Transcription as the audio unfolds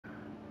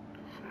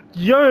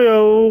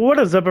Yo, what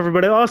is up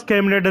everybody? Aust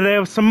came here today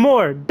with some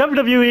more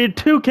WWE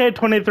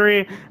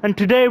 2K23, and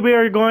today we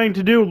are going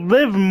to do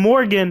Liv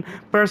Morgan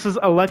versus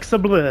Alexa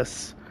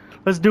Bliss.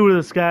 Let's do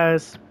this,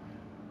 guys.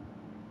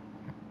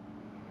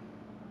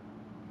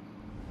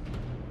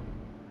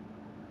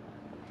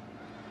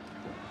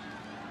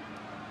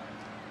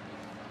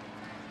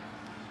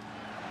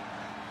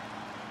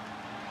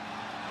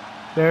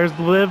 There's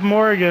Liv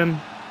Morgan.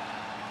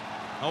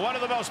 One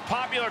of the most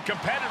popular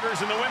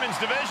competitors in the women's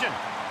division.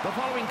 The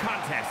following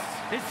contest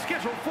is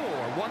scheduled for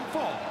one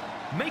fall.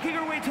 Making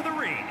her way to the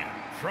ring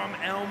from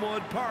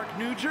Elmwood Park,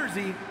 New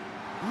Jersey,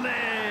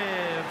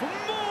 Liv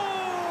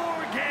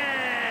Morgan.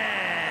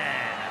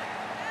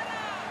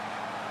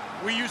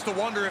 We used to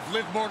wonder if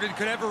Liv Morgan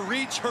could ever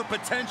reach her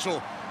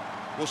potential.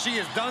 Well, she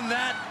has done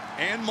that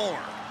and more.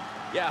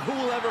 Yeah, who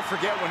will ever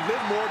forget when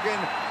Liv Morgan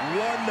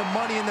won the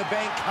Money in the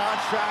Bank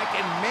contract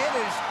and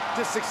managed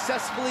to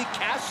successfully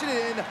cash it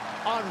in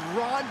on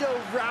Ronda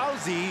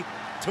Rousey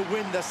to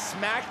win the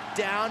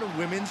SmackDown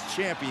Women's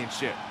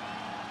Championship.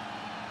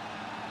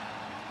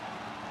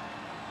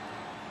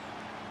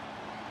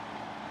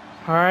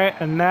 All right,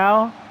 and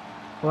now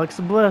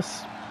Alexa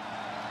Bliss.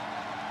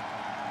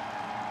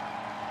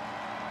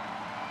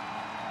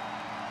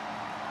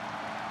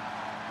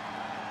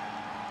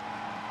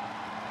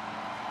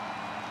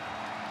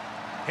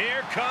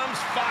 Here comes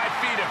 5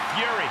 feet of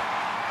fury.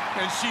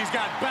 And she's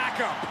got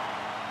backup.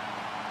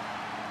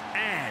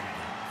 And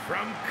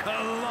from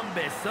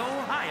Columbus,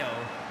 Ohio,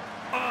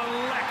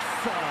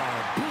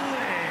 Alexa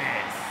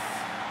Bliss.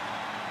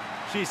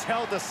 She's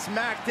held the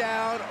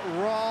SmackDown,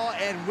 Raw,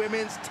 and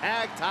Women's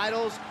Tag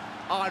titles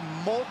on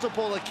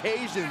multiple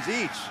occasions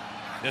each.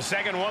 The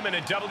second woman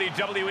in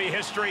WWE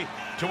history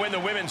to win the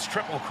women's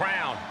Triple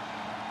Crown.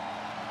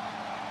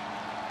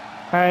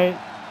 All right,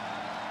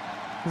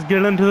 let's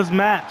get into this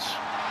match.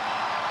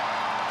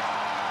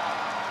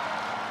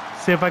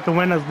 See if I can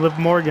win as Liv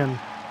Morgan.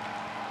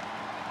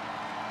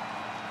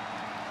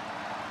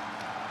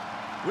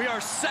 We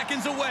are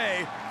seconds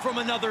away from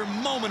another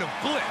moment of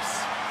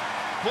bliss.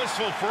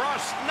 Blissful for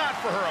us, not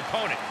for her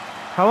opponent.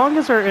 How long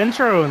is her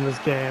intro in this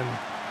game?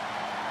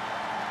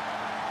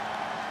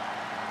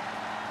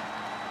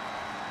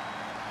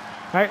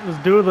 All right, let's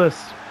do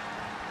this.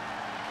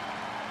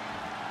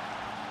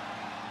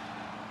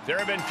 There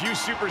have been few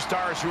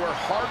superstars who are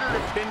harder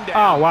to pin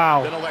down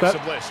than Alexa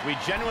Bliss. We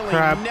genuinely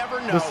never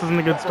know this isn't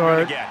a good what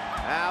we're start. gonna get.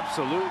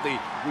 Absolutely.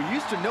 We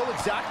used to know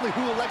exactly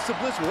who Alexa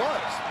Bliss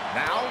was.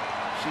 Now,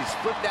 she's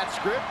flipped that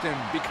script and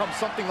become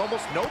something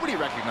almost nobody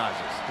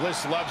recognizes.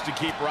 Bliss loves to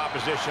keep her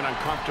opposition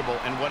uncomfortable,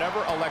 and whatever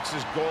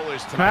Alexa's goal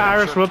is Can I tonight,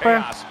 Irish whip her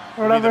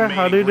or whatever?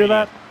 How do you do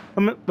that?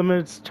 Let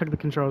me just check the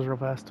controls real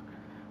fast.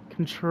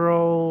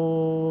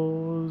 Controls.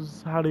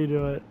 How do you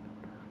do it?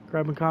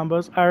 Grabbing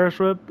combos, Irish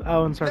whip,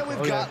 and circle. Then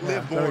we've got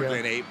Liv there we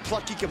Morgan, a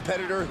plucky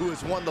competitor who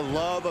has won the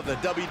love of the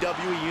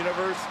WWE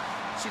Universe.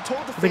 She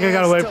told the I think I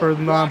gotta wait for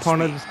my watch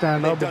opponent me, to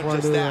stand and up they've before I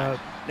done do just that.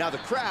 Now the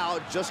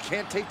crowd just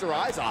can't take their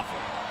eyes off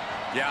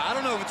her. Yeah, I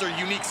don't know if it's her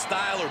unique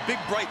style or big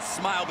bright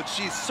smile, but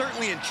she's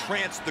certainly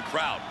entranced the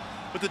crowd.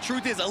 But the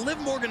truth is, a Liv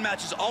Morgan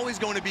match is always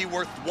going to be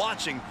worth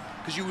watching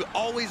because you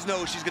always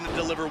know she's going to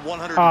deliver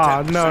 110%.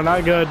 Ah, no,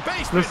 not good.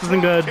 This isn't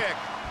good. Kick.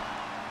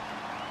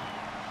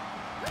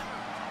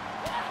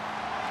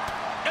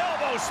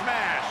 Elbow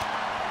smash.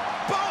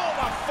 Boom,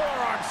 a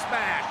forearm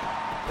smash.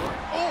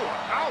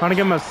 Oh, ouch. Trying to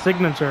get my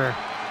signature.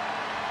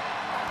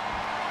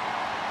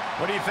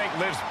 What do you think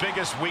Liv's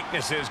biggest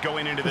weakness is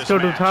going into Let's this go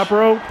match? to the top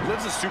rope.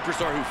 Liv's a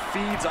superstar who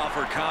feeds off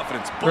her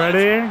confidence, but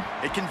Ready?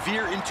 it can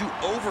veer into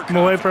overconfidence. I'm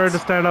gonna wait for her to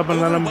stand up, and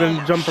then I'm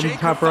gonna jump from the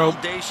top rope.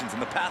 Foundations,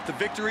 and the path to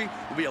victory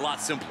will be a lot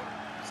simpler.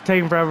 It's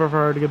taking forever for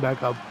her to get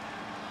back up.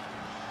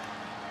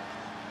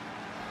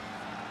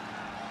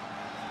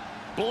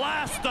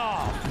 Blast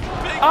off.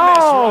 Big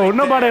Oh, miss right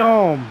nobody there.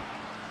 home.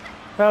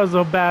 That was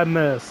a bad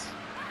miss.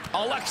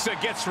 Alexa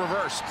gets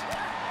reversed.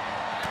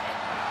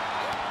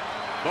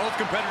 Both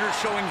competitors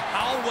showing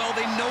how well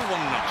they know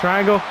one another.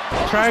 Triangle,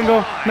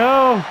 triangle,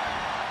 no.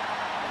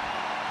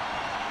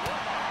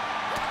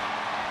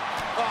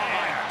 Oh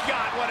my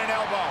God, what an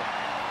elbow.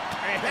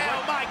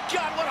 Oh my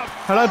God, what a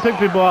How do I pick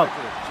people up?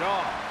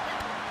 Jaw.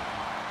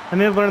 I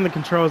need to learn the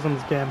controls in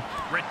this game.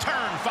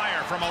 return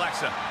fire from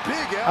Alexa.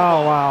 Big elbow.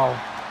 Oh, wow.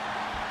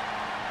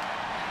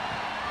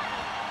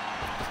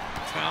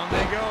 Down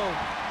they go.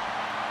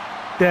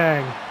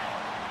 Dang.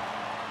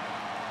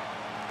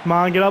 Come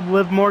on, get up,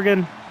 Liv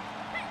Morgan.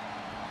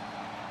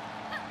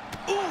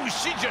 Ooh,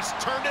 she just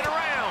turned it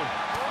around.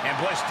 And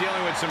Bliss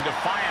dealing with some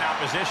defiant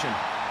opposition.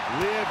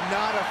 Liv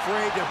not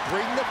afraid to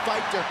bring the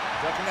fight to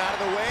ducking out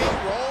of the way,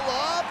 roll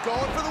up,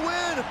 going for the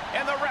win.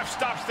 And the ref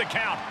stops the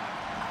count.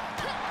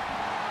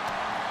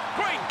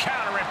 Great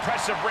counter,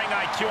 impressive ring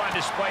IQ on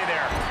display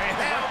there.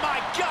 Oh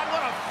my God,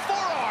 what a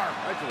forearm!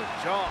 Right to the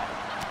jaw.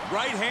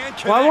 Right hand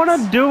connects. Well, I want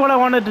to do what I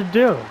wanted to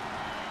do.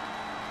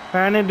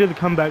 I need to do the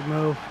comeback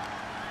move.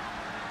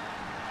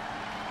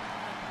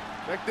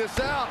 Check this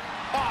out.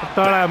 I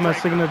thought I had my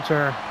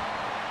signature.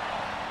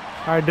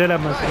 I did have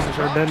my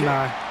signature, didn't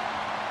I?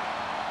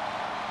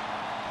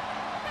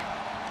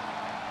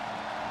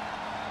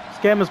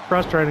 game is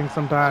frustrating Got a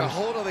sometimes.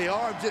 hold of the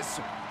arm, just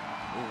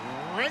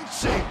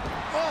wrenching.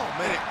 Oh,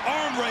 man.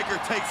 Arm breaker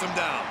takes him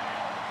down.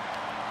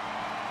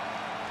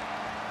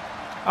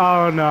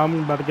 Oh no,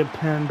 I'm about to get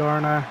pinned,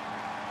 aren't I?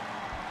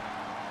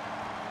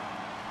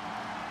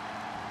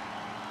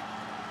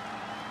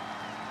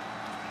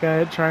 Got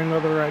hit triangle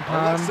at the right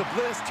time. Alexa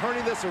Bliss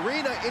turning this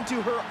arena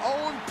into her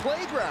own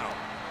playground.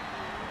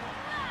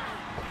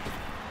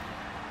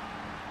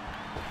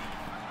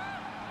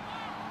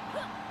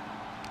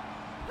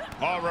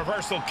 Oh,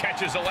 reversal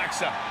catches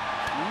Alexa.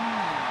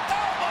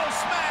 Elbow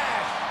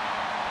smash.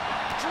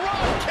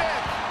 Drop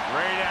kick.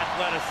 Great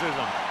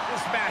athleticism.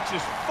 This match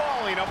is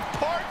falling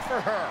apart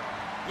for her.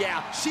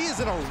 Yeah, she is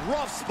in a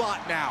rough spot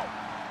now.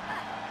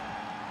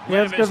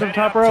 Yeah, let's get the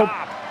top rope.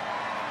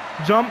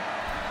 Jump.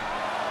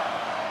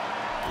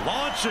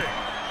 Launching.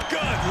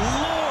 Good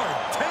Lord,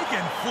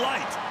 taking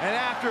flight. And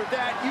after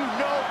that, you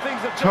know things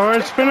have just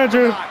Charge kicked up a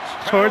finisher.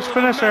 notch. Charge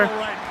finisher.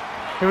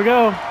 Here we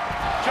go.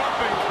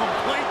 Jumping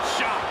complete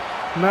shot.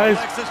 Nice.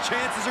 Alexa's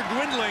chances are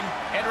dwindling.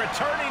 And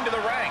returning to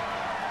the ring.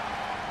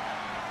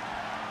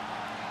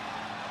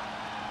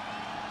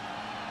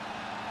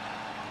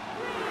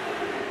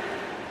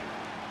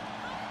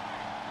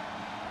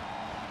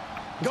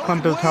 Let's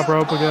climb to the top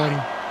rope again.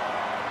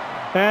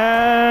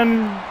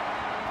 And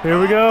here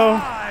we go.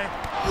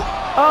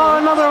 Oh,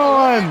 another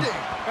one.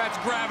 That's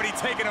gravity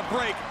taking a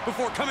break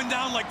before coming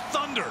down like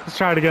thunder. Let's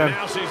try it again.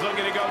 Now she's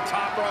looking to go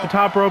top rope. The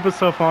top rope is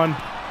so fun.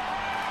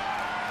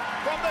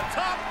 From the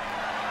top.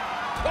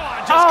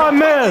 Oh, I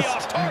missed.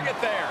 Off target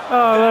there.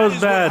 Oh, that was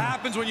is bad. what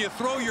happens when you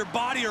throw your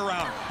body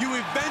around. You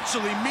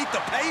eventually meet the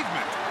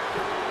pavement.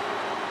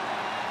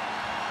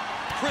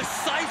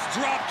 Precise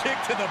drop kick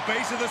to the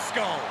base of the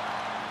skull.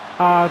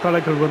 I thought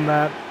I could win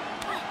that.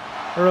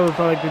 I really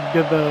thought I could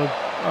get the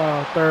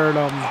third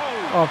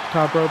off the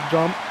top rope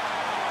jump.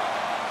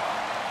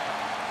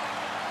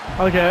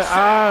 Okay,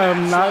 I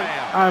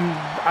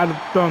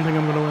don't think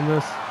I'm gonna win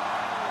this.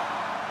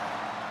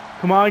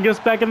 Come on, get us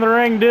back in the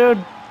ring,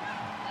 dude.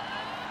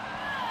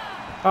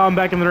 Oh, I'm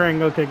back in the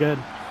ring. Okay, good.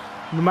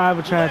 We might have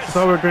a chance. I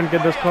thought we were gonna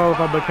get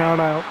disqualified by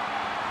count out.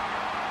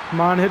 Come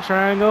on, hit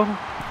triangle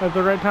at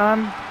the right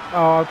time.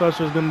 Oh, I thought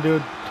she was gonna do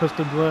a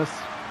twisted bliss.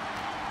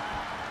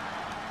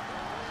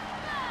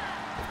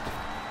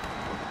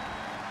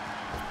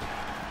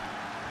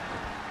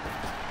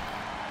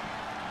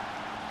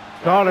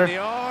 Got her. The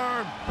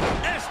arm.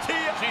 ST.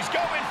 She's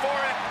going for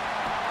it.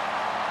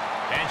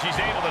 And she's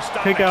able to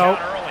stop Kick the out.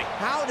 count early.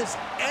 How does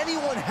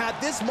anyone have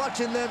this much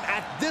in them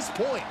at this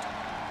point?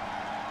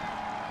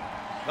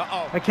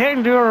 Uh-oh. I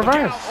can't do a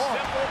reverse.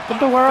 What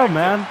the world,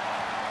 man?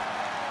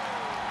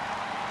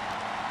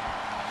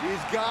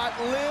 She's got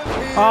Liv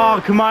here.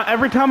 Oh, come on.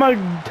 Every time I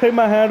take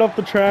my hand off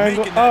the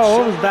triangle. Oh,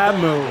 what was that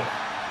move?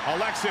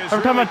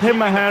 Every time I take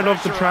my hand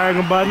off the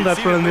triangle button,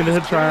 that's when I need to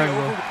hit triangle.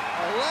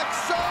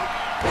 Alexa.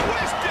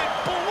 Twisted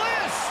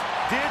Bliss.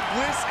 Did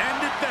Bliss end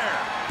it there?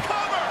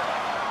 Cover.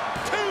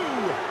 2.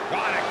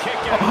 What a kick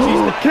out.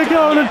 Oh, kick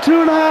out in a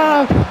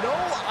 2.5. No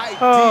idea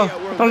Oh,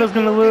 where I thought I was Liv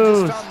gonna Morgan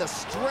lose. just found the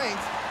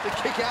strength to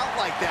kick out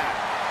like that.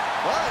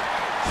 But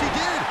she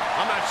did.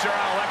 I'm not sure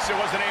how Alexa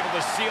wasn't able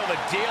to seal the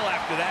deal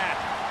after that.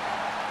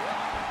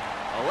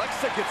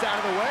 Alexa gets out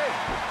of the way.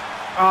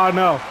 Oh,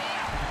 no.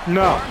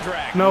 No. Arm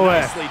drag. No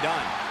way. Nicely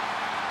done.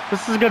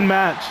 This is a good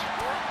match.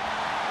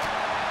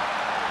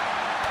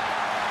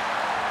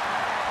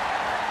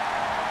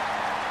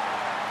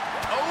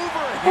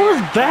 Overhead What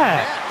was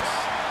that? connects.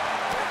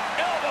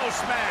 Elbow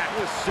smash.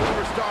 The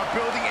superstar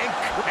building and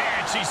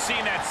Man, she's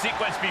seen that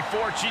sequence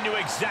before. She knew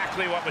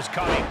exactly what was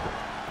coming.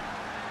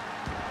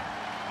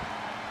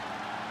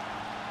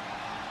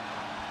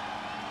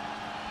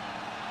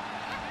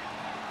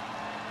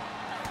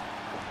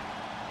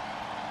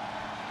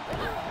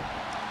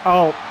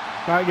 Oh,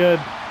 not good.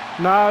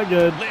 Not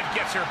good. Liv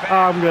gets her back. Oh,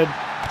 I'm good.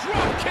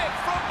 Drop kick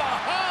from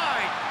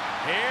behind.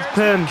 Here's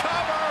Pin. the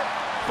cover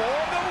for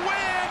the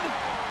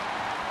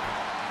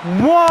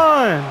win.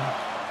 1,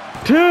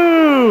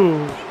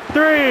 2,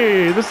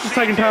 3. This is the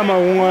second time I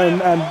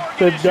won and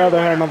the other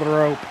hand on the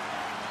rope.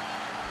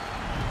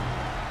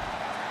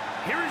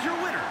 Here is your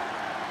winner,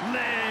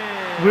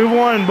 Liv We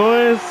won,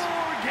 boys.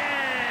 Morgan.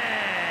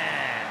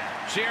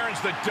 She earns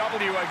the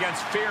W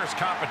against fierce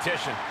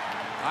competition.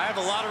 I have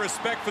a lot of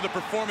respect for the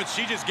performance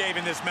she just gave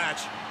in this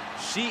match.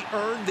 she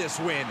earned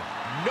this win.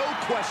 No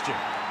question.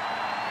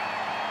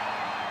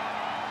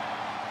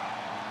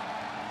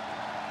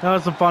 That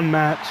was a fun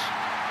match.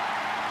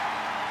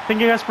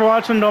 Thank you guys for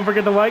watching. Don't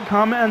forget to like,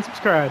 comment, and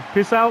subscribe.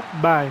 Peace out.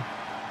 Bye.